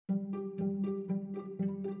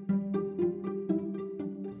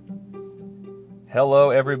Hello,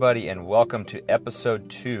 everybody, and welcome to episode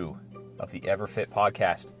 2 of the EverFit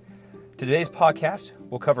podcast. Today's podcast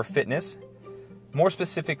will cover fitness, more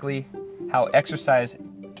specifically, how exercise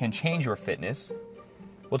can change your fitness.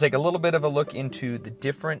 We'll take a little bit of a look into the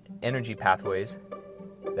different energy pathways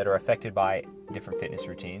that are affected by different fitness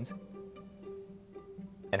routines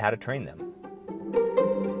and how to train them.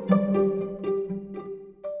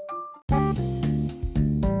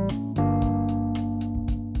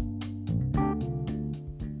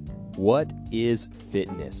 What is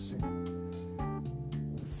fitness?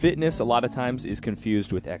 Fitness a lot of times is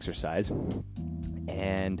confused with exercise,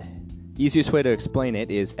 and easiest way to explain it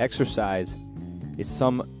is exercise is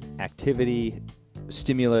some activity,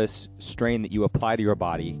 stimulus, strain that you apply to your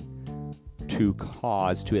body to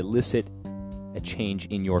elicit a change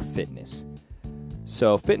in your fitness.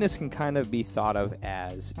 So fitness can kind of be thought of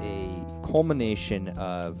as a culmination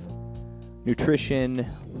of nutrition,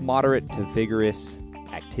 moderate to vigorous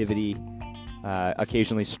activity,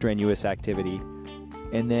 occasionally strenuous activity,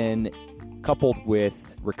 and then coupled with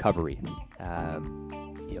recovery.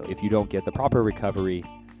 If you don't get the proper recovery,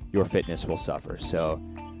 your fitness will suffer. So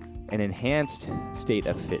an enhanced state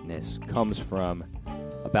of fitness comes from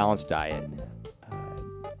a balanced diet,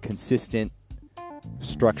 consistent,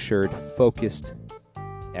 structured, focused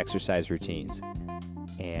exercise routines,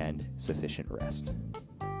 and sufficient rest.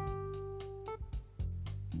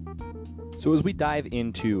 So as we dive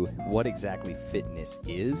into what exactly fitness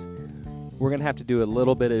is, we're going to have to do a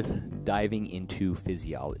little bit of diving into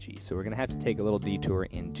physiology. So we're going to have to take a little detour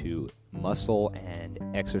into muscle and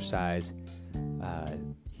exercise,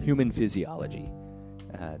 human physiology,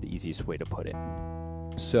 the easiest way to put it.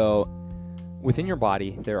 So within your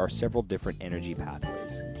body, there are several different energy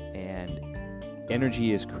pathways, and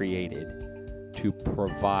energy is created to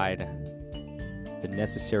provide the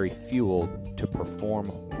necessary fuel to perform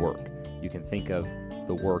work. You can think of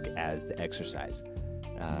the work as the exercise,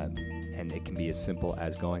 and it can be as simple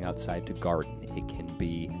as going outside to garden. It can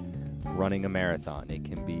be running a marathon. It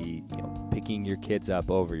can be picking your kids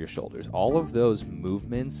up over your shoulders. All of those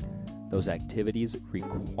movements, those activities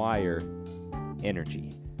require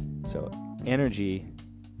energy. So energy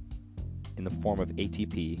in the form of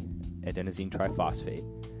ATP, adenosine triphosphate,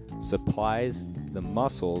 supplies the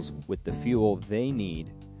muscles with the fuel they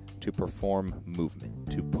need to perform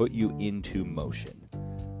movement, to put you into motion,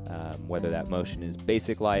 whether that motion is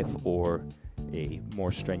basic life or a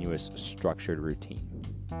more strenuous, structured routine.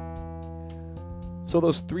 So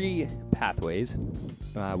those three pathways,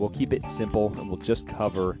 we'll keep it simple, and we'll just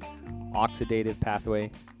cover oxidative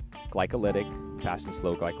pathway, glycolytic, fast and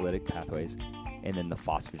slow glycolytic pathways, and then the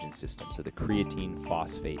phosphagen system, so the creatine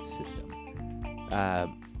phosphate system.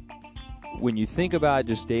 When you think about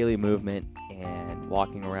just daily movement and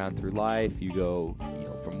walking around through life, you go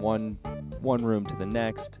from one room to the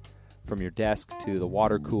next, from your desk to the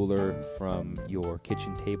water cooler, from your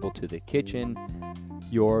kitchen table to the kitchen.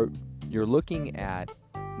 You're looking at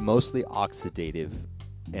mostly oxidative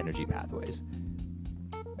energy pathways.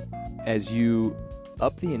 As you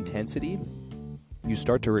up the intensity, you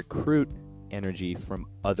start to recruit energy from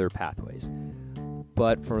other pathways.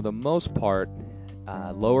 But for the most part,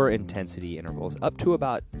 lower intensity intervals, up to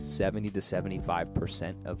about 70 to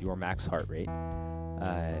 75% of your max heart rate.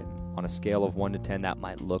 On a scale of 1 to 10, that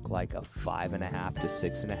might look like a 5.5 to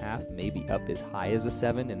 6.5, maybe up as high as a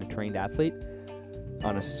 7 in a trained athlete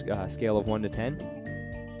on a scale of 1 to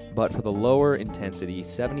 10. But for the lower intensity,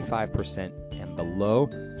 75% and below,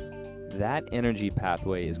 that energy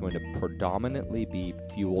pathway is going to predominantly be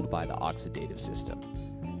fueled by the oxidative system.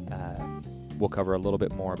 We'll cover a little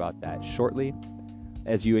bit more about that shortly.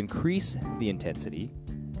 As you increase the intensity,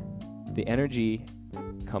 the energy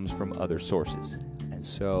comes from other sources. And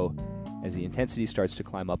so as the intensity starts to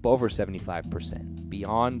climb up over 75%,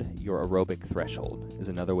 beyond your aerobic threshold is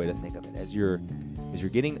another way to think of it. As you're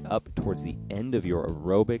getting up towards the end of your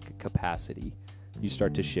aerobic capacity, you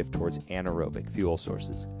start to shift towards anaerobic fuel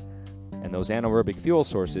sources. And those anaerobic fuel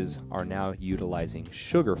sources are now utilizing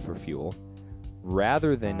sugar for fuel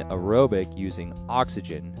rather than aerobic using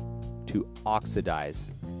oxygen to oxidize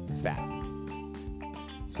fat.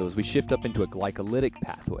 So as we shift up into a glycolytic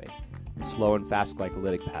pathway, slow and fast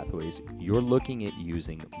glycolytic pathways, you're looking at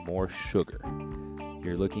using more sugar.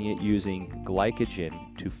 You're looking at using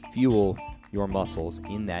glycogen to fuel your muscles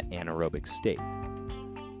in that anaerobic state.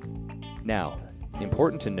 Now,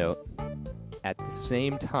 important to note, at the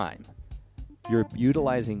same time, you're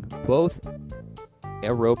utilizing both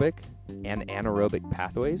aerobic and anaerobic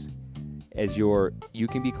pathways, as you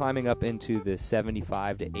can be climbing up into the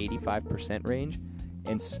 75 to 85% range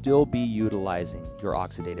and still be utilizing your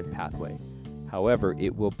oxidative pathway. However,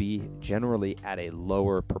 it will be generally at a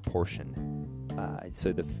lower proportion.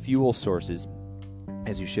 So the fuel sources,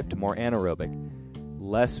 as you shift to more anaerobic,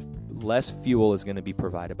 less fuel is going to be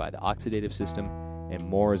provided by the oxidative system, and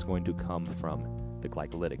more is going to come from the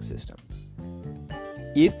glycolytic system.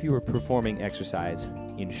 If you are performing exercise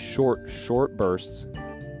in short bursts,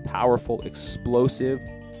 powerful, explosive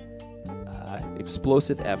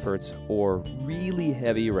efforts, or really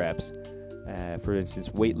heavy reps, for instance,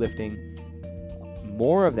 weightlifting,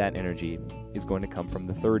 more of that energy is going to come from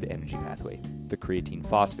the third energy pathway, the creatine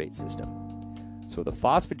phosphate system. So the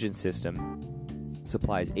phosphagen system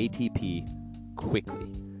supplies ATP quickly.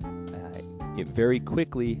 It very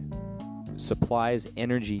quickly supplies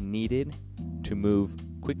energy needed to move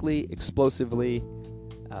quickly, explosively,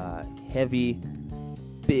 heavy,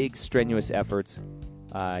 big, strenuous efforts.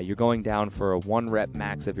 You're going down for a 1 rep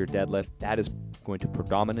max of your deadlift. That is going to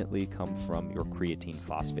predominantly come from your creatine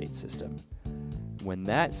phosphate system. When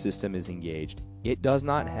that system is engaged, it does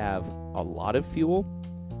not have a lot of fuel,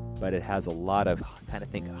 but it has a lot of, kind of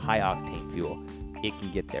think high octane fuel. It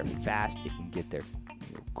can get there fast, it can get there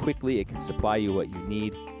quickly, it can supply you what you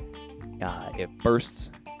need. It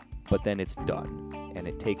bursts, but then it's done, and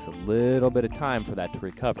it takes a little bit of time for that to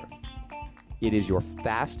recover. It is your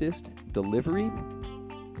fastest delivery,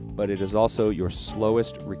 but it is also your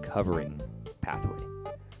slowest recovering pathway.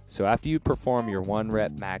 So after you perform your 1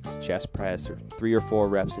 rep max chest press or 3 or 4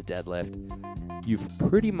 reps of deadlift, you've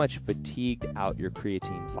pretty much fatigued out your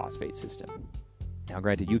creatine phosphate system. Now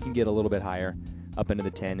granted, you can get a little bit higher, up into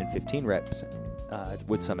the 10 and 15 reps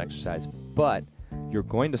with some exercise, but you're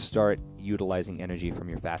going to start utilizing energy from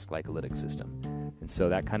your fast glycolytic system. And so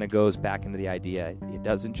that kind of goes back into the idea, it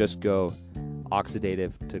doesn't just go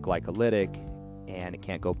oxidative to glycolytic and it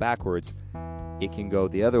can't go backwards. It can go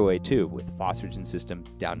the other way too, with phosphagen system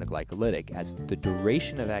down to glycolytic. As the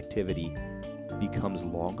duration of activity becomes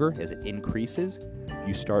longer, as it increases,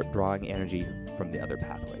 you start drawing energy from the other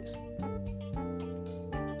pathways.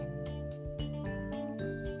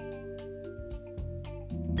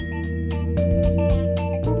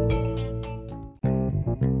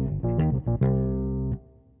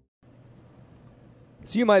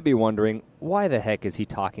 So you might be wondering, why the heck is he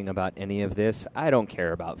talking about any of this? I don't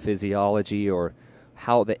care about physiology or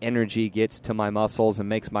how the energy gets to my muscles and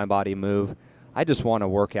makes my body move. I just want to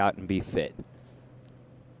work out and be fit.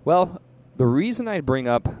 Well, the reason I bring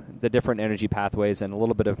up the different energy pathways and a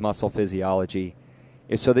little bit of muscle physiology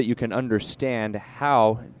is so that you can understand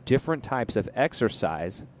how different types of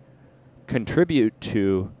exercise contribute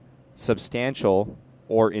to substantial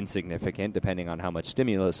or insignificant, depending on how much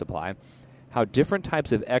stimulus supply, how different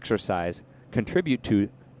types of exercise contribute to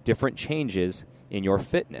different changes in your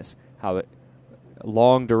fitness. How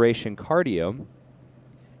long-duration cardio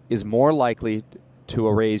is more likely to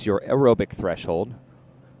raise your aerobic threshold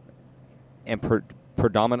and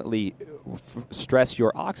predominantly stress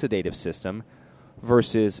your oxidative system,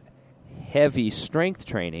 versus heavy strength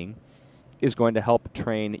training is going to help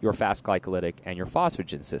train your fast glycolytic and your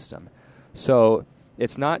phosphagen system. So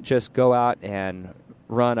it's not just go out and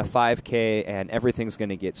run a 5K and everything's going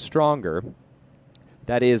to get stronger.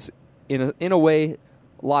 That is, in a way,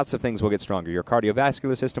 lots of things will get stronger. Your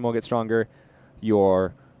cardiovascular system will get stronger.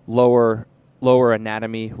 Your lower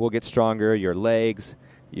anatomy will get stronger. Your legs,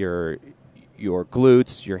 your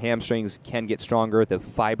glutes, your hamstrings can get stronger. The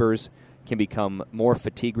fibers can become more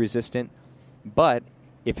fatigue resistant. But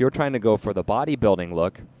if you're trying to go for the bodybuilding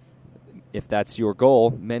look, if that's your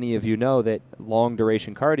goal, many of you know that long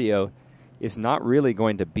duration cardio is not really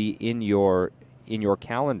going to be in your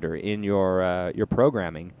calendar, in your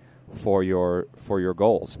programming for your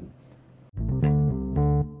goals.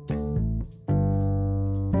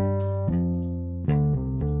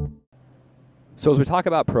 So as we talk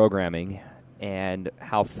about programming and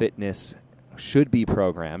how fitness should be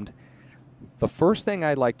programmed, the first thing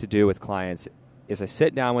I'd like to do with clients is I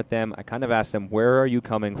sit down with them, I kind of ask them, where are you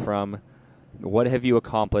coming from? What have you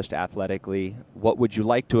accomplished athletically? What would you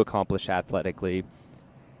like to accomplish athletically?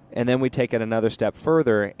 And then we take it another step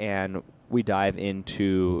further and we dive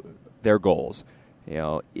into their goals. You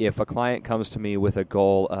know, if a client comes to me with a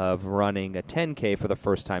goal of running a 10K for the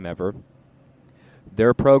first time ever,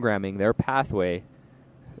 their programming, their pathway,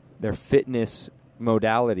 their fitness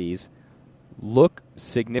modalities look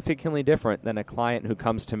significantly different than a client who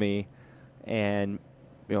comes to me and,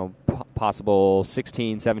 you know, possible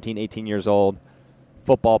 16, 17, 18 years old,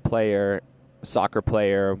 football player, soccer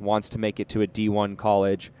player, wants to make it to a D1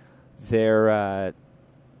 college. Their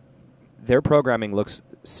programming looks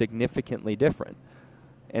significantly different.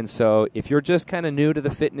 And so if you're just kind of new to the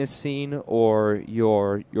fitness scene, or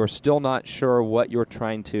you're still not sure what you're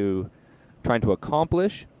trying to trying to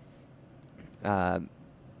accomplish,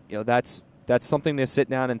 that's something to sit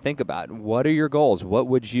down and think about. What are your goals?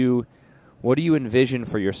 What do you envision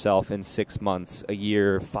for yourself in 6 months, a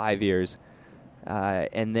year, 5 years?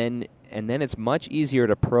 And then it's much easier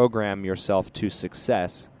to program yourself to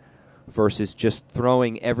success versus just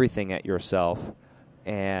throwing everything at yourself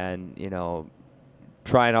and,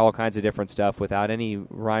 trying all kinds of different stuff without any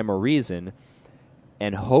rhyme or reason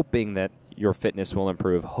and hoping that your fitness will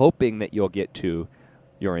improve, hoping that you'll get to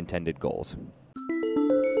your intended goals.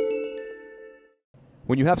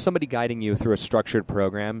 When you have somebody guiding you through a structured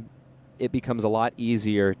program, it becomes a lot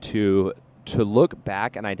easier to look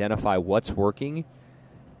back and identify what's working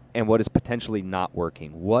and what is potentially not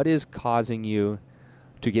working. What is causing you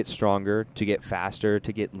to get stronger, to get faster,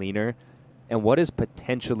 to get leaner, and what is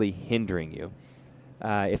potentially hindering you?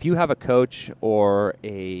 If you have a coach or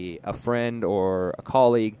a friend or a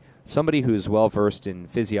colleague, somebody who's well-versed in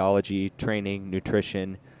physiology, training,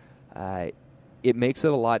 nutrition, it makes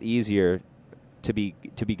it a lot easier to be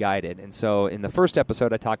guided. And so in the first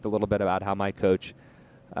episode, I talked a little bit about how my coach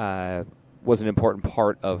was an important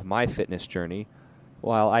part of my fitness journey.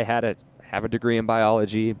 While I have a degree in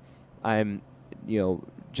biology, I'm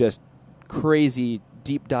just crazy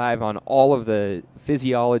deep dive on all of the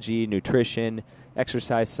physiology, nutrition,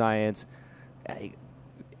 exercise science.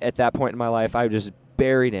 At that point in my life, I was just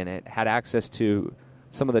buried in it, had access to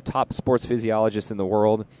some of the top sports physiologists in the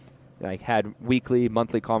world. I had weekly,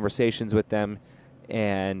 monthly conversations with them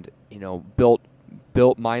and,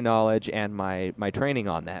 built my knowledge and my training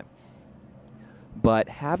on that. But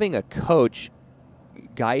having a coach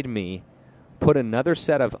guide me, put another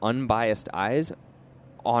set of unbiased eyes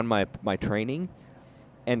on my training,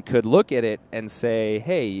 and could look at it and say,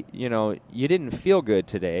 hey, you didn't feel good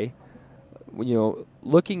today.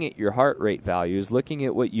 Looking at your heart rate values, looking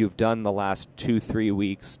at what you've done the last 2-3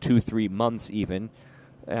 weeks, 2-3 months even,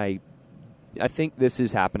 I think this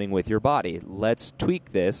is happening with your body. Let's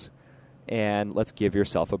tweak this and let's give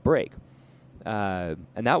yourself a break. And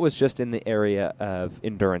that was just in the area of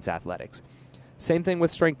endurance athletics. Same thing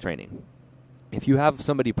with strength training. If you have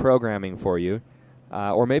somebody programming for you,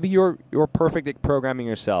 or maybe you're perfect at programming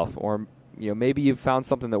yourself, or maybe you've found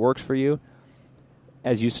something that works for you,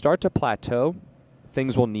 as you start to plateau,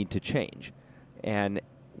 things will need to change. And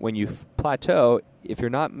when you plateau, if you're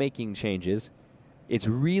not making changes, it's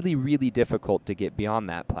really, really difficult to get beyond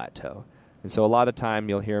that plateau. And so a lot of time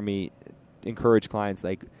you'll hear me encourage clients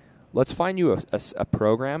like, let's find you a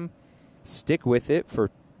program, stick with it for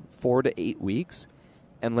 4 to 8 weeks,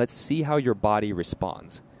 and let's see how your body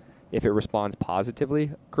responds. If it responds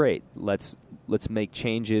positively, great. Let's make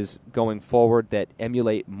changes going forward that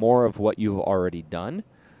emulate more of what you've already done.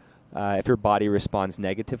 If your body responds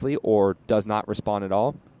negatively or does not respond at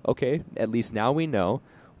all, okay, at least now we know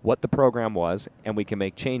what the program was, and we can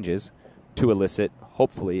make changes to elicit,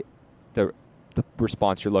 hopefully, the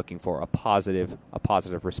response you're looking for, a positive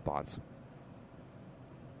response.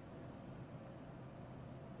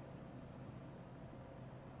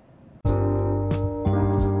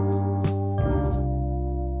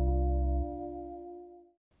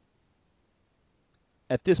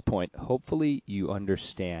 At this point, hopefully you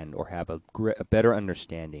understand or have a better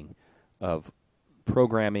understanding of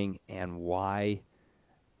programming and why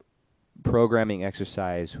programming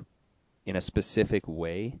exercise in a specific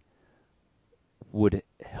way would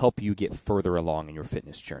help you get further along in your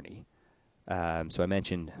fitness journey. So I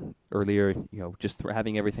mentioned earlier, just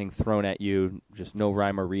having everything thrown at you, just no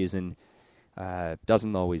rhyme or reason,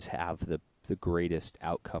 doesn't always have the greatest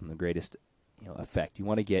outcome, the greatest effect. You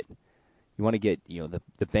want to get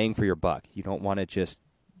the bang for your buck. You don't want to just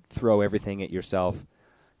throw everything at yourself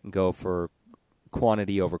and go for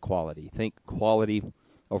quantity over quality. Think quality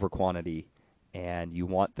over quantity, and you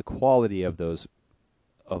want the quality of those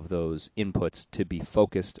inputs to be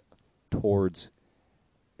focused towards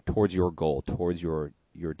your goal, towards your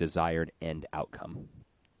desired end outcome.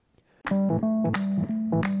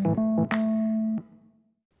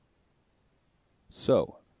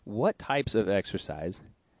 So, what types of exercise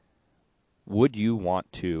would you want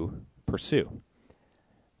to pursue?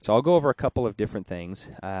 So I'll go over a couple of different things.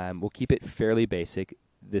 We'll keep it fairly basic.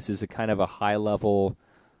 This is a kind of a high-level,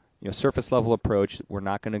 surface level approach. We're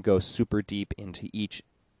not going to go super deep into each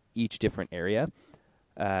different area.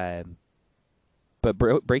 But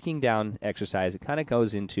breaking down exercise, it kind of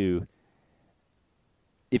goes into,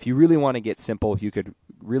 if you really want to get simple, you could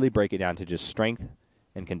really break it down to just strength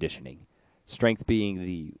and conditioning. Strength being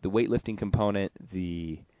the weightlifting component,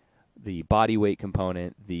 the body weight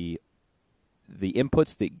component, the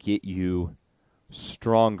inputs that get you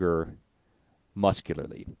stronger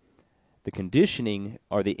muscularly. The conditioning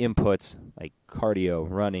are the inputs like cardio,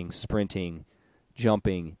 running, sprinting,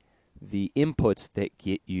 jumping, the inputs that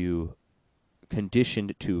get you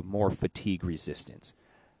conditioned to more fatigue resistance.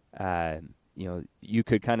 You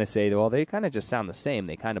could kind of say, well, they kind of just sound the same.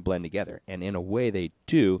 They kind of blend together. And in a way they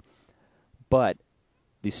do, but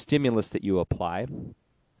the stimulus that you apply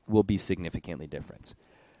will be significantly different.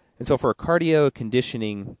 And so for a cardio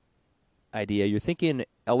conditioning idea, you're thinking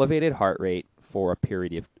elevated heart rate for a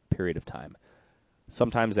period of time.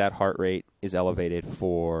 Sometimes that heart rate is elevated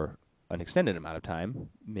for an extended amount of time,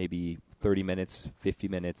 maybe 30 minutes, 50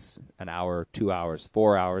 minutes, an hour, 2 hours,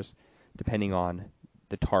 4 hours, depending on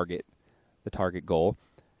the target goal.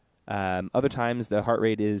 Other times the heart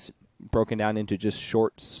rate is broken down into just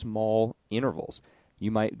short, small intervals.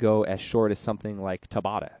 You might go as short as something like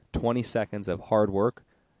Tabata, 20 seconds of hard work,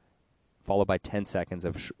 followed by 10 seconds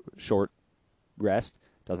of short rest.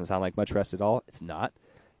 Doesn't sound like much rest at all. It's not.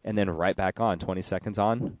 And then right back on, 20 seconds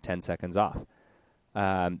on, 10 seconds off.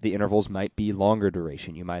 The intervals might be longer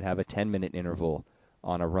duration. You might have a 10-minute interval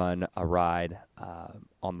on a run, a ride,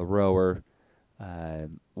 on the rower,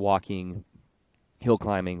 walking, hill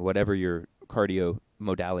climbing, whatever your cardio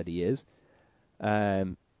modality is.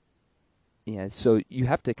 So you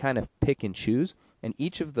have to kind of pick and choose, and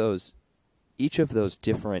each of those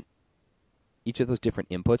different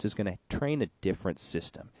inputs is going to train a different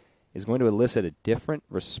system, is going to elicit a different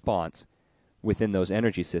response within those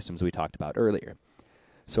energy systems we talked about earlier.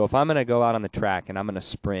 So if I'm going to go out on the track and I'm going to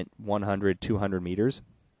sprint 100, 200 meters,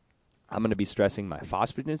 I'm going to be stressing my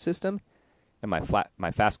phosphagen system and my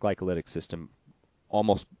fast glycolytic system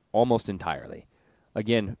almost entirely.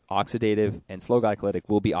 Again, oxidative and slow glycolytic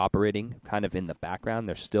will be operating kind of in the background.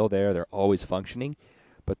 They're still there. They're always functioning.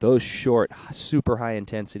 But those short, super high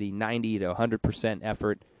intensity, 90 to 100%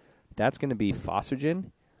 effort, that's going to be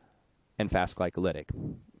phosphagen and fast glycolytic.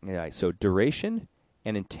 Yeah, so duration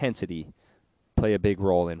and intensity play a big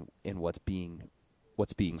role in what's being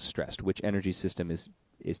stressed, which energy system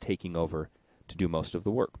is taking over to do most of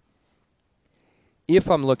the work. If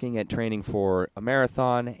I'm looking at training for a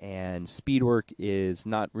marathon and speed work is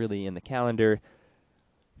not really in the calendar,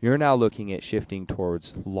 you're now looking at shifting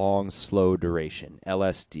towards long, slow duration,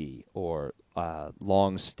 LSD, or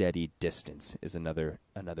long, steady distance is another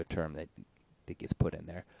term that gets put in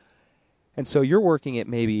there. And so you're working at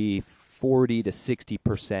maybe 40 to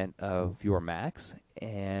 60% of your max,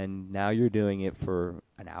 and now you're doing it for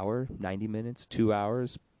an hour, 90 minutes, 2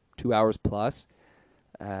 hours, 2 hours plus,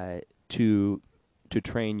 to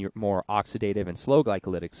train your more oxidative and slow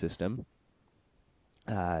glycolytic system,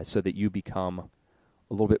 so that you become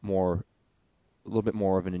a little bit more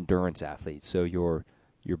of an endurance athlete. So you're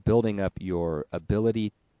building up your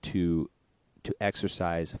ability to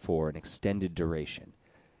exercise for an extended duration.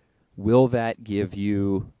 Will that give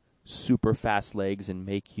you super fast legs and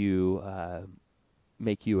make you a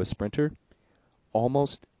sprinter?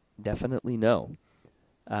 Almost definitely no.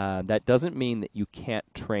 That doesn't mean that you can't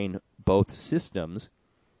train both systems.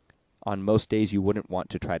 On most days, you wouldn't want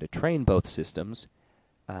to try to train both systems.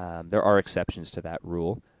 There are exceptions to that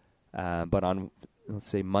rule. But on, let's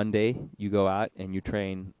say, Monday, you go out and you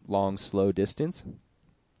train long, slow distance,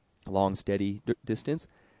 long, steady distance.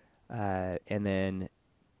 And then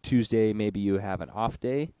Tuesday, maybe you have an off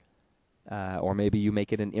day, or maybe you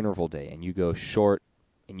make it an interval day and you go short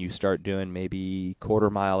and you start doing maybe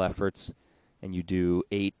quarter-mile efforts and you do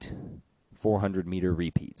 8 400-meter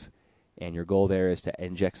repeats. And your goal there is to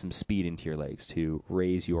inject some speed into your legs to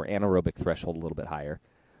raise your anaerobic threshold a little bit higher,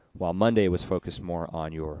 while Monday was focused more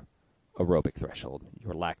on your aerobic threshold,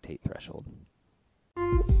 your lactate threshold.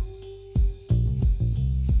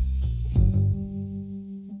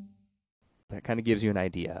 That kind of gives you an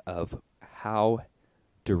idea of how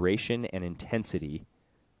duration and intensity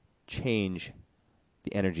change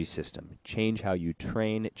the energy system, change how you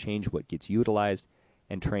train, change what gets utilized,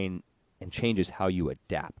 and changes how you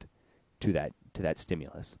adapt to that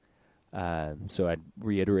stimulus. So I'd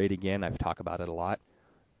reiterate again, I've talked about it a lot.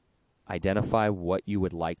 Identify what you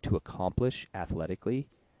would like to accomplish athletically.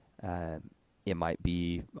 It might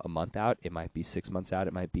be a month out, it might be 6 months out,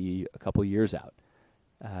 it might be a couple years out.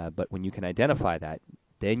 But when you can identify that,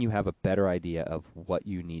 then you have a better idea of what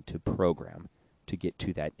you need to program to get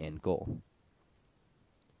to that end goal.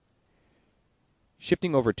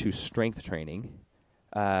 Shifting over to strength training,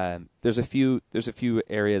 there's a few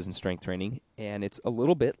areas in strength training, and it's a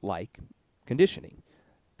little bit like conditioning.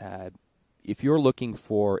 If you're looking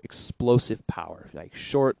for explosive power, like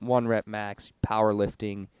short 1-rep max,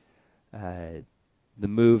 powerlifting, the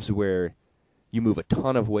moves where you move a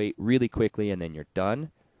ton of weight really quickly and then you're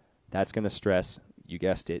done, that's going to stress, you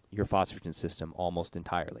guessed it, your phosphagen system almost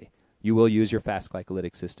entirely. You will use your fast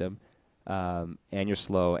glycolytic system and your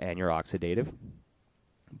slow and your oxidative,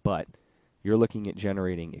 but you're looking at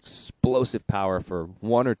generating explosive power for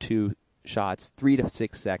 1 or 2 shots, 3 to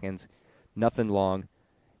 6 seconds, nothing long,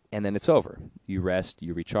 and then it's over. You rest,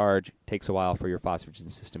 you recharge. It takes a while for your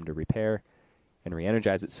phosphagen system to repair and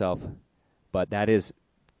re-energize itself, but that is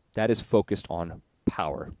focused on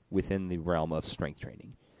power within the realm of strength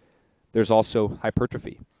training. There's also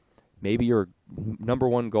hypertrophy. Maybe your number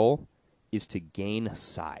one goal is to gain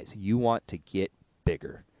size. You want to get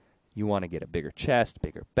bigger. You want to get a bigger chest,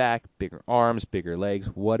 bigger back, bigger arms, bigger legs,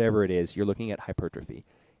 whatever it is. You're looking at hypertrophy.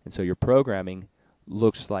 And so your programming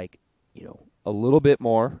looks like, a little bit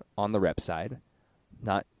more on the rep side,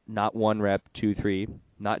 not 1 rep, 2, 3,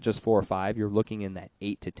 not just 4 or 5. You're looking in that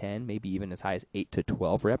 8 to 10, maybe even as high as 8 to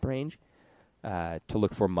 12 rep range to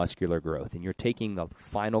look for muscular growth. And you're taking the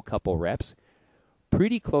final couple reps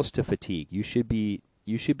pretty close to fatigue. You should be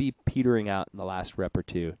petering out in the last rep or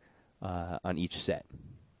 2 on each set.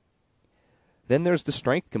 Then there's the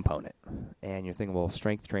strength component. And you're thinking, well,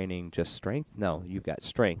 strength training, just strength? No, you've got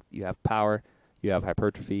strength. You have power, you have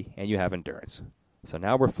hypertrophy, and you have endurance. So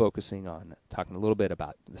now we're focusing on talking a little bit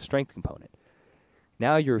about the strength component.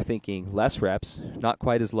 Now you're thinking less reps, not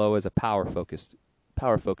quite as low as a power-focused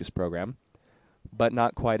program, but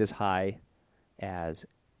not quite as high as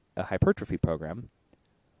a hypertrophy program.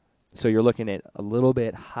 So you're looking at a little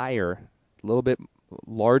bit higher, a little bit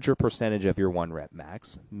larger percentage of your 1 rep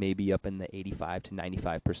max, maybe up in the 85 to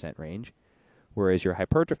 95% range, whereas your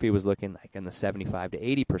hypertrophy was looking like in the 75 to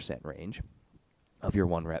 80% range of your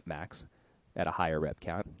 1 rep max at a higher rep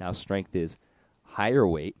count. Now strength is higher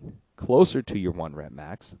weight, closer to your 1 rep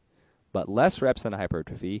max, but less reps than a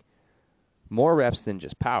hypertrophy, more reps than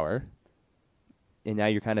just power, and now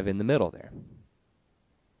you're kind of in the middle there.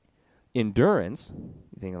 Endurance,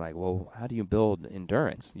 you're thinking like, well, how do you build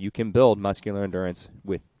endurance? You can build muscular endurance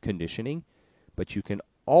with conditioning, but you can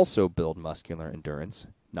also build muscular endurance.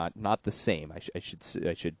 Not the same. I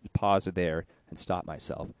should pause there and stop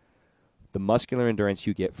myself. The muscular endurance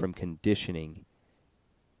you get from conditioning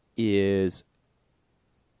is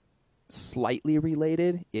slightly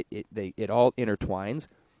related. It all intertwines,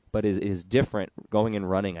 but it is different going and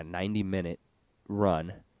running a 90-minute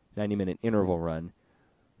interval run,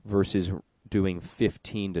 versus doing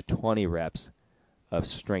 15 to 20 reps of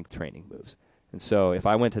strength training moves. And so if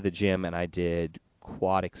I went to the gym and I did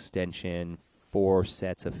quad extension, 4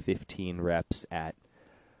 sets of 15 reps at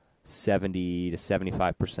 70 to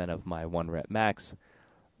 75% of my 1 rep max,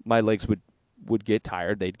 my legs would get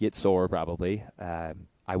tired. They'd get sore probably.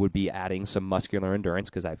 I would be adding some muscular endurance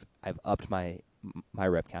because I've upped my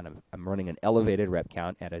rep count. I'm running an elevated rep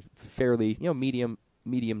count at a fairly medium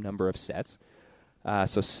number of sets.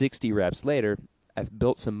 So 60 reps later, I've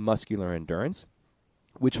built some muscular endurance,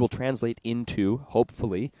 which will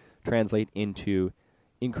hopefully translate into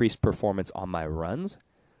increased performance on my runs,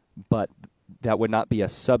 but that would not be a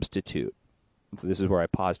substitute. This is where I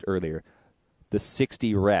paused earlier. The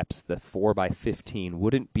 60 reps, the 4x15,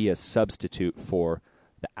 wouldn't be a substitute for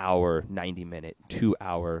the hour, 90-minute,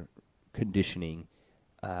 2-hour conditioning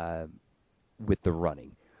with the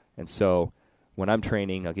running. And so when I'm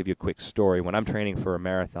training, I'll give you a quick story. When I'm training for a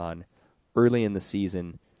marathon, early in the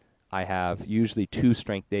season, I have usually 2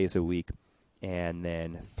 strength days a week and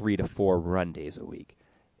then 3 to 4 run days a week.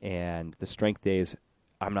 And the strength days,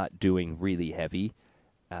 I'm not doing really heavy.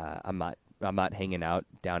 I'm not hanging out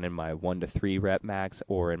down in my 1 to 3 rep max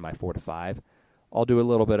or in my 4 to 5. I'll do a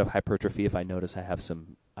little bit of hypertrophy if I notice I have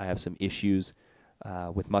some issues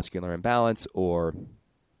with muscular imbalance or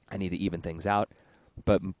I need to even things out.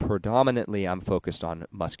 But predominantly, I'm focused on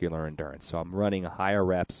muscular endurance. So I'm running higher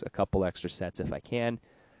reps, a couple extra sets if I can,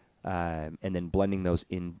 and then blending those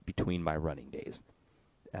in between my running days.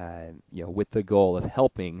 With the goal of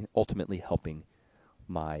ultimately helping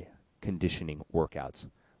my conditioning workouts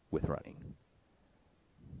with running.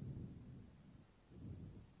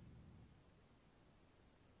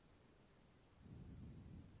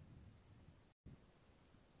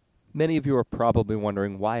 Many of you are probably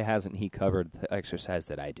wondering, why hasn't he covered the exercise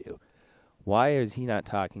that I do? Why is he not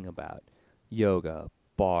talking about yoga,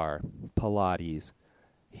 bar, Pilates,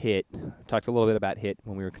 HIIT? Talked a little bit about HIIT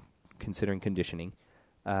when we were considering conditioning.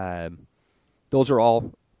 Those are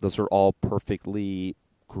all perfectly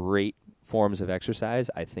great forms of exercise.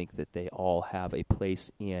 I think that they all have a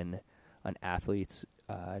place in an athlete's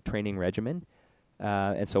training regimen,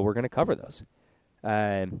 and so we're going to cover those.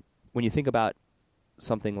 When you think about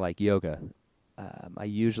something like yoga, I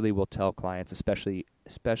usually will tell clients, especially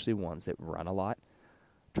ones that run a lot,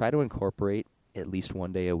 try to incorporate at least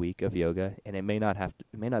 1 day a week of yoga, and it may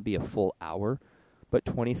not be a full hour, but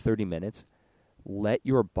 20, 30 minutes. Let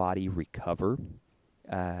your body recover.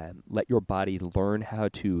 Let your body learn how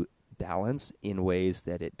to balance in ways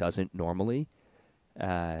that it doesn't normally.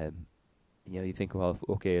 You think, well,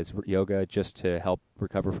 okay, is yoga just to help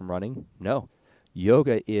recover from running? No.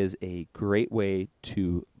 Yoga is a great way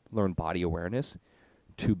to learn body awareness,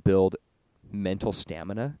 to build mental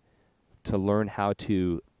stamina, to learn how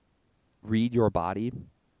to read your body,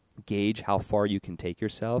 gauge how far you can take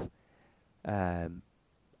yourself,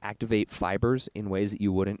 activate fibers in ways that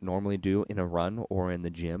you wouldn't normally do in a run or in the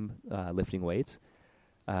gym lifting weights.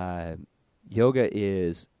 Yoga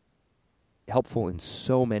is helpful in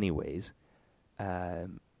so many ways,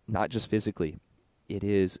 not just physically. It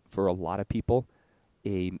is, for a lot of people,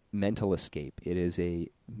 a mental escape. It is a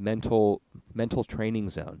mental training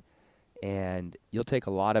zone. And you'll take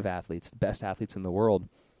a lot of athletes, the best athletes in the world,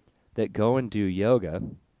 that go and do yoga,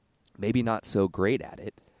 maybe not so great at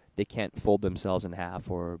it. They can't fold themselves in half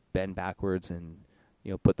or bend backwards and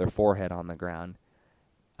put their forehead on the ground.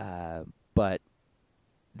 But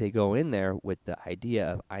they go in there with the idea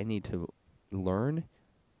of, I need to learn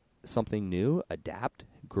something new, adapt,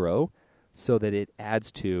 grow, so that it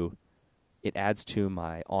adds to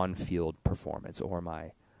my on-field performance or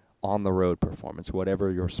my on-the-road performance,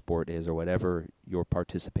 whatever your sport is or whatever you're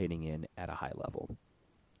participating in at a high level.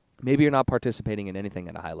 Maybe you're not participating in anything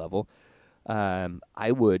at a high level.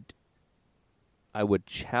 I would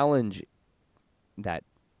challenge that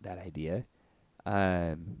idea.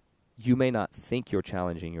 You may not think you're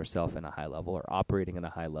challenging yourself in a high level or operating in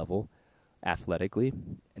a high level athletically,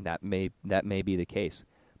 and that may be the case.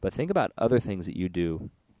 But think about other things that you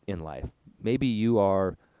do in life. Maybe you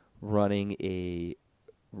are running a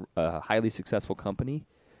highly successful company.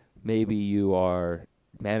 Maybe you are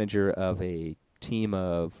manager of a team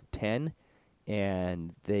of 10,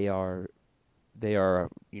 and they are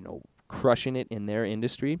crushing it in their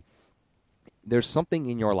industry. There's something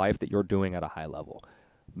in your life that you're doing at a high level.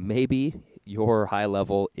 Maybe your high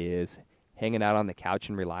level is hanging out on the couch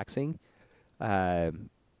and relaxing. I'm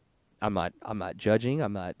not judging.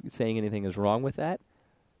 I'm not saying anything is wrong with that.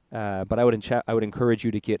 But I would encourage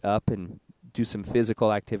you to get up and do some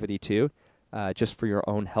physical activity too, just for your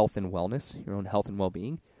own health and wellness, your own health and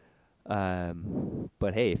well-being.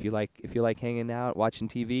 But hey, if you like hanging out, watching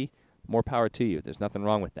TV, more power to you. There's nothing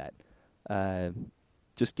wrong with that.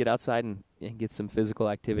 Just get outside and get some physical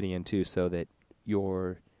activity in too, so that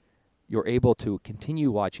you're able to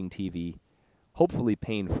continue watching TV, hopefully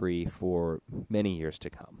pain-free, for many years to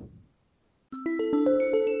come.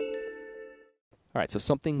 All right, so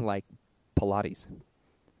something like Pilates.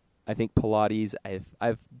 I think Pilates,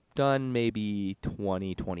 I've done maybe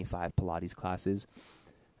 20, 25 Pilates classes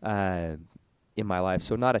in my life,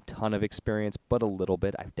 so not a ton of experience, but a little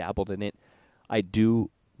bit. I've dabbled in it. I do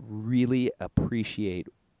really appreciate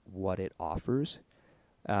what it offers.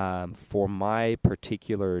 For my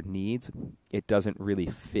particular needs, it doesn't really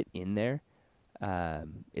fit in there.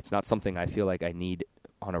 It's not something I feel like I need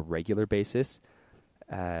on a regular basis.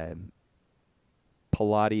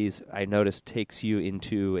 Pilates, I noticed, takes you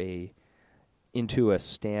into a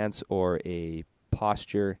stance or a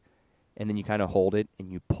posture, and then you kind of hold it and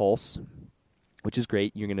you pulse, which is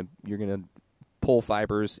great. You're gonna pull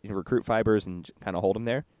fibers, recruit fibers, and kind of hold them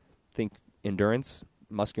there. Think endurance,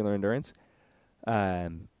 muscular endurance. I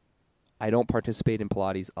don't participate in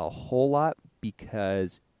Pilates a whole lot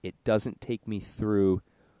because it doesn't take me through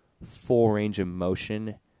full range of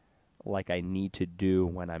motion like I need to do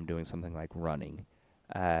when I'm doing something like running.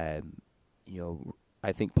 I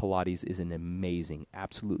think Pilates is an amazing,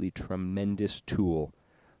 absolutely tremendous tool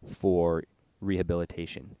for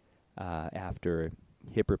rehabilitation after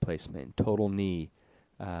hip replacement, total knee,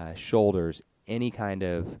 shoulders, any kind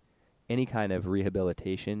of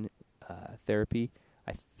rehabilitation therapy.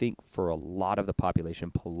 I think for a lot of the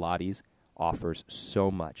population, Pilates offers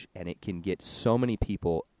so much, and it can get so many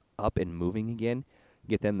people up and moving again,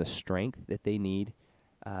 get them the strength that they need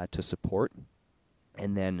to support.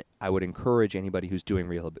 And then I would encourage anybody who's doing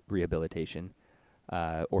rehabilitation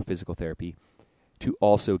or physical therapy to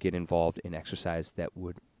also get involved in exercise that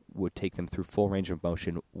would take them through full range of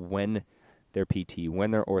motion when they're PT,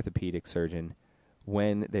 when they're orthopedic surgeon,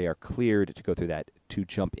 when they are cleared to go through that, to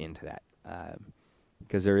jump into that.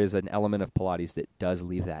 Because there is an element of Pilates that does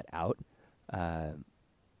leave that out.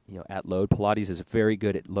 At load, Pilates is very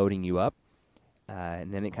good at loading you up,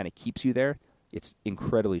 and then it kind of keeps you there. It's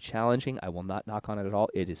incredibly challenging. I will not knock on it at all.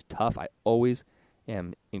 It is tough. I always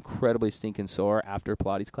am incredibly stinking sore after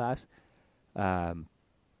Pilates class,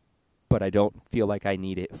 but I don't feel like I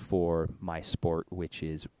need it for my sport, which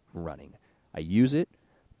is running. I use it,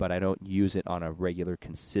 but I don't use it on a regular,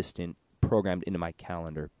 consistent programmed into my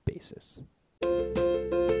calendar basis.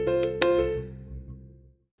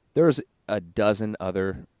 There's a dozen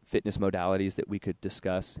other fitness modalities that we could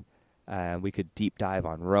discuss. We could deep dive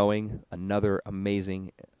on rowing, another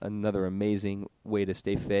amazing way to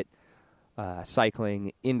stay fit.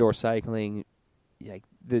 Cycling, indoor cycling, like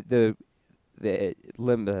the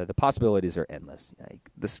possibilities are endless. Like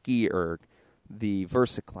the ski erg, the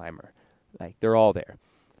Versa climber, like they're all there.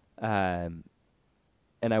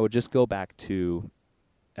 And I would just go back to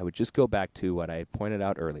what I pointed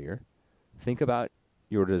out earlier. Think about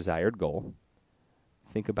your desired goal.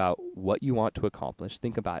 Think about what you want to accomplish.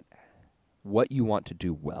 Think about what you want to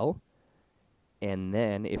do well. And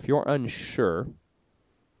then if you're unsure,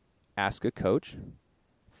 ask a coach.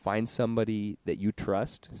 Find somebody that you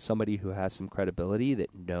trust, somebody who has some credibility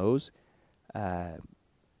that knows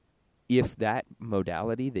if that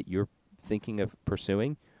modality that you're thinking of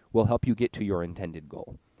pursuing will help you get to your intended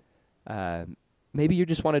goal. Maybe you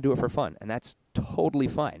just want to do it for fun, and that's totally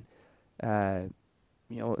fine. In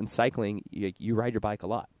cycling, you ride your bike a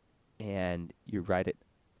lot, and you ride it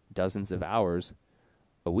dozens of hours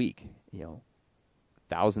a week,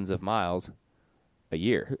 thousands of miles a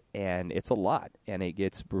year, and it's a lot, and it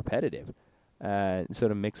gets repetitive. So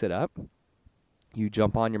to mix it up, you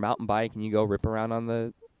jump on your mountain bike and you go rip around on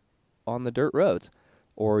the dirt roads,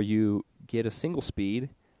 or you get a single speed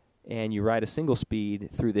and you ride a single speed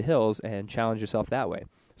through the hills and challenge yourself that way.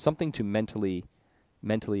 Something to mentally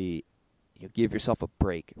give yourself a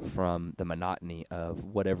break from the monotony of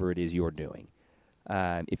whatever it is you're doing.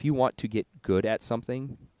 If you want to get good at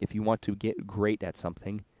something, if you want to get great at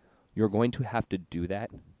something, you're going to have to do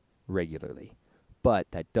that regularly.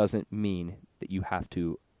 But that doesn't mean that you have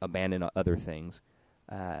to abandon other things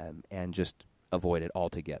and just avoid it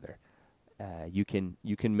altogether. You can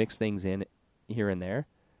mix things in here and there,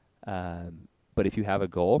 but if you have a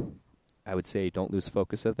goal, I would say don't lose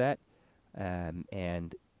focus of that,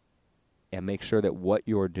 and make sure that what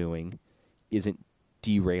you're doing isn't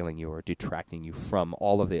derailing you or detracting you from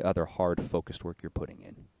all of the other hard, focused work you're putting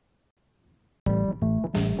in.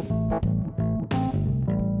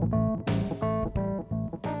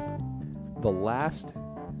 The last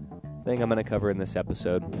thing I'm going to cover in this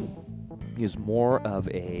episode is more of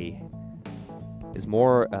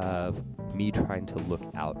me trying to look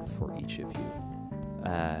out for each of you.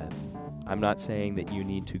 I'm not saying that you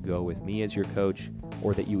need to go with me as your coach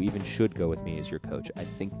or that you even should go with me as your coach. I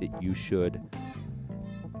think that you should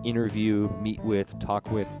interview, meet with, talk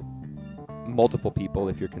with multiple people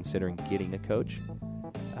if you're considering getting a coach,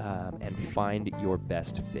 and find your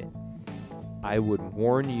best fit. I would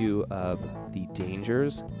warn you of the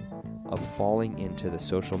dangers of falling into the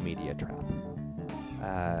social media trap.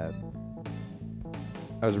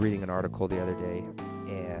 I was reading an article the other day,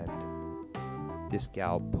 and this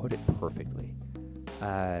gal put it perfectly.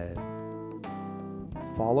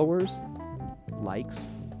 Followers and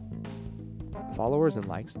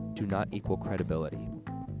likes do not equal credibility.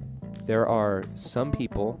 There are some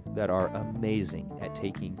people that are amazing at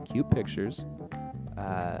taking cute pictures.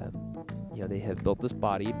 They have built this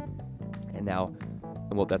body, and now,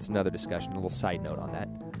 that's another discussion, a little side note on that.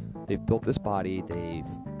 They've built this body, they've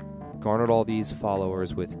garnered all these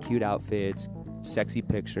followers with cute outfits, sexy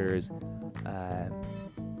pictures,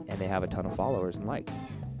 and they have a ton of followers and likes.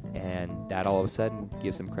 And that all of a sudden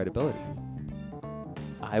gives them credibility.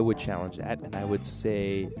 I would challenge that, and I would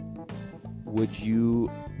say, would you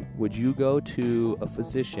go to a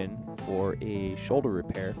physician for a shoulder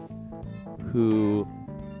repair who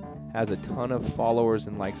has a ton of followers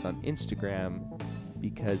and likes on Instagram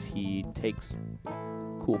because he takes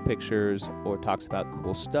cool pictures or talks about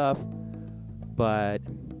cool stuff, but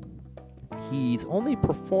he's only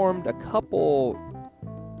performed a couple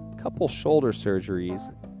shoulder surgeries,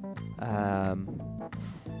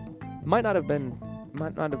 might not have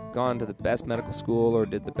gone to the best medical school or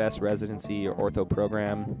did the best residency or ortho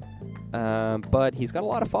program, but he's got a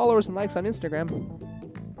lot of followers and likes on Instagram.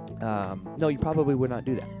 No, you probably would not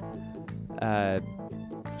do that.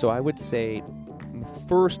 So I would say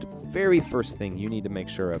very first thing you need to make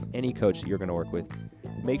sure of, any coach that you're going to work with,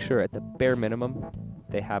 make sure at the bare minimum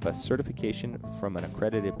they have a certification from an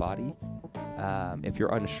accredited body. If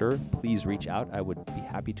you're unsure, please reach out. I would be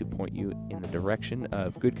happy to point you in the direction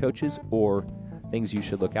of good coaches or things you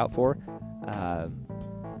should look out for.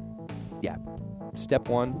 Step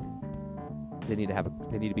one, they need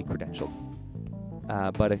to be credentialed.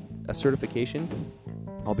 But a certification,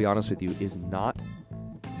 I'll be honest with you, is not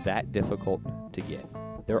that difficult to get.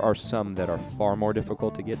 There are some that are far more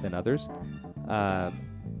difficult to get than others.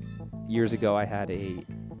 Years ago, I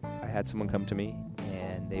had someone come to me,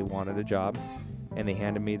 and they wanted a job, and they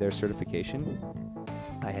handed me their certification.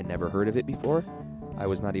 I had never heard of it before. I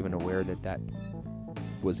was not even aware that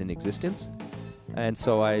was in existence. And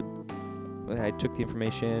so I took the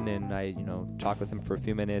information and I, talked with them for a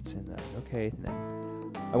few minutes and okay. And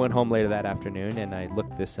then I went home later that afternoon and I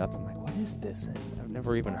looked this up. I'm like, what is this? And I've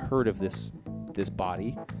never even heard of this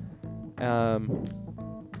body. And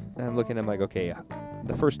I'm looking, I'm like, okay,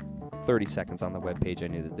 the first 30 seconds on the webpage, I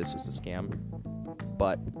knew that this was a scam,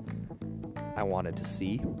 but I wanted to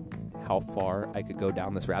see how far I could go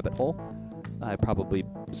down this rabbit hole. I probably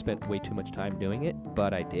spent way too much time doing it,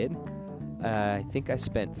 but I did. I think I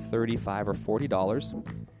spent $35 or $40,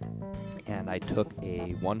 and I took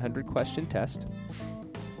a 100-question test.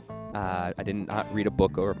 I did not read a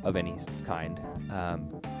book of any kind.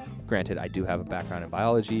 Granted, I do have a background in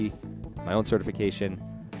biology, my own certification.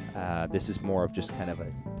 This is more of just kind of a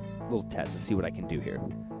little test to see what I can do here.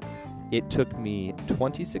 It took me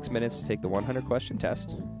 26 minutes to take the 100-question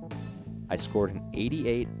test. I scored an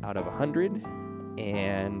 88 out of 100,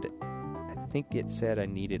 and I think it said I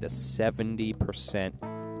needed a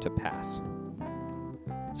 70% to pass.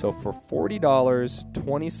 So for $40,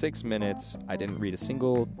 26 minutes, I didn't read a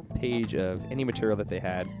single page of any material that they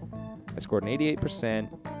had. I scored an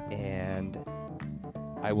 88%, and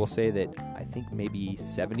I will say that I think maybe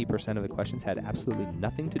 70% of the questions had absolutely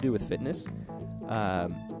nothing to do with fitness.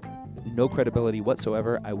 No credibility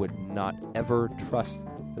whatsoever. I would not ever trust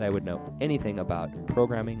that I would know anything about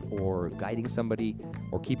programming or guiding somebody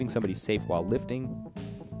or keeping somebody safe while lifting.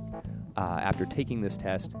 After taking this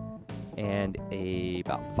test, and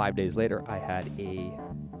about 5 days later, I had a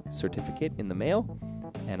certificate in the mail,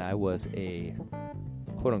 and I was a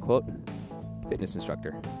quote-unquote fitness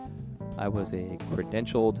instructor. I was a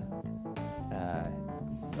credentialed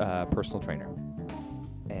personal trainer,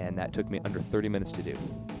 and that took me under 30 minutes to do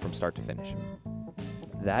from start to finish.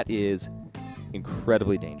 That is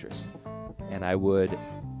incredibly dangerous, and I would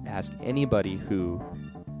ask anybody who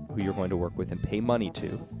you're going to work with and pay money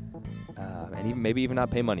to, and even maybe even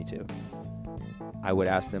not pay money to, I would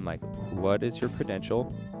ask them, like, what is your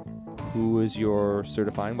credential? Who is your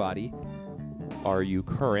certifying body? Are you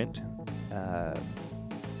current?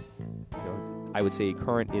 I would say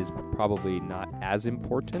current is probably not as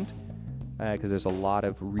important, because there's a lot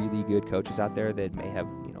of really good coaches out there that may have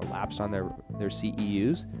lapsed on their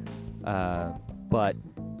CEUs, but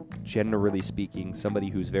generally speaking, somebody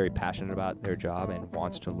who's very passionate about their job and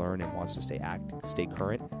wants to learn and wants to stay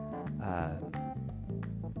current,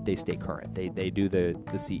 they stay current. They do the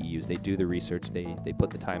CEUs, they do the research, they put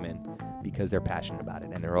the time in because they're passionate about it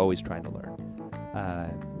and they're always trying to learn.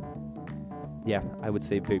 I would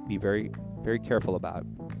say be very, very careful about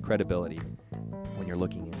credibility when you're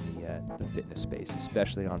looking in the fitness space,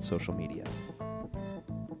 especially on social media.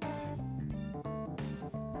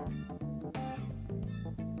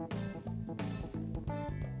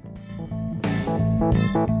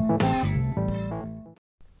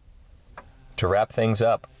 To wrap things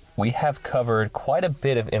up, we have covered quite a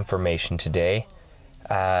bit of information today.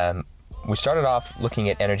 We started off looking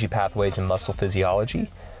at energy pathways and muscle physiology.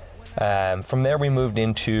 From there, we moved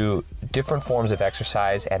into different forms of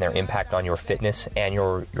exercise and their impact on your fitness and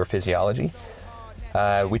your physiology.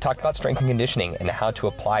 We talked about strength and conditioning and how to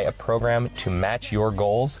apply a program to match your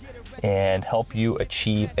goals and help you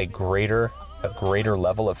achieve a greater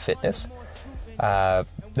level of fitness. Then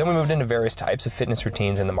we moved into various types of fitness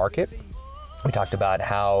routines in the market. We talked about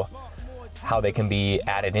how they can be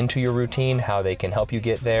added into your routine, how they can help you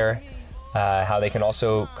get there, how they can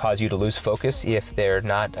also cause you to lose focus if they're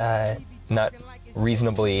not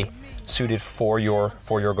reasonably suited for your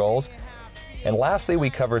goals. And lastly,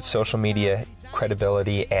 we covered social media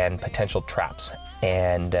credibility and potential traps,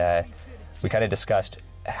 and we kind of discussed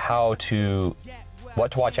what to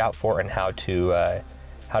watch out for and how to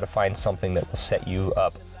find something that will set you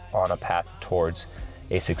up on a path towards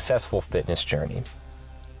a successful fitness journey.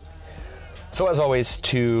 So as always,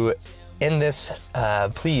 to end this,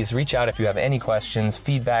 please reach out if you have any questions,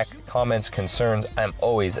 feedback, comments, concerns. I'm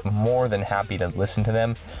always more than happy to listen to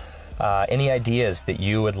them. Any ideas that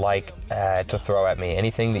you would like to throw at me,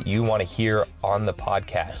 anything that you want to hear on the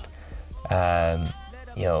podcast,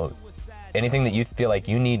 anything that you feel like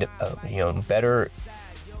you need better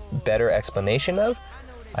explanation of,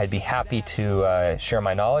 I'd be happy to share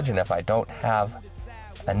my knowledge. And if I don't have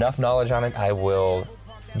enough knowledge on it, I will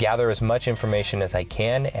gather as much information as I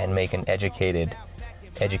can and make an educated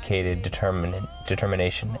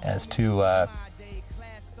determination as to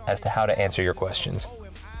how to answer your questions.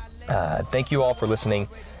 Thank you all for listening.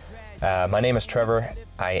 My name is Trevor.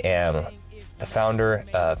 I am the founder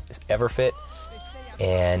of Everfit,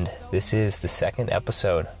 and this is the second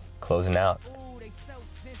episode, closing out.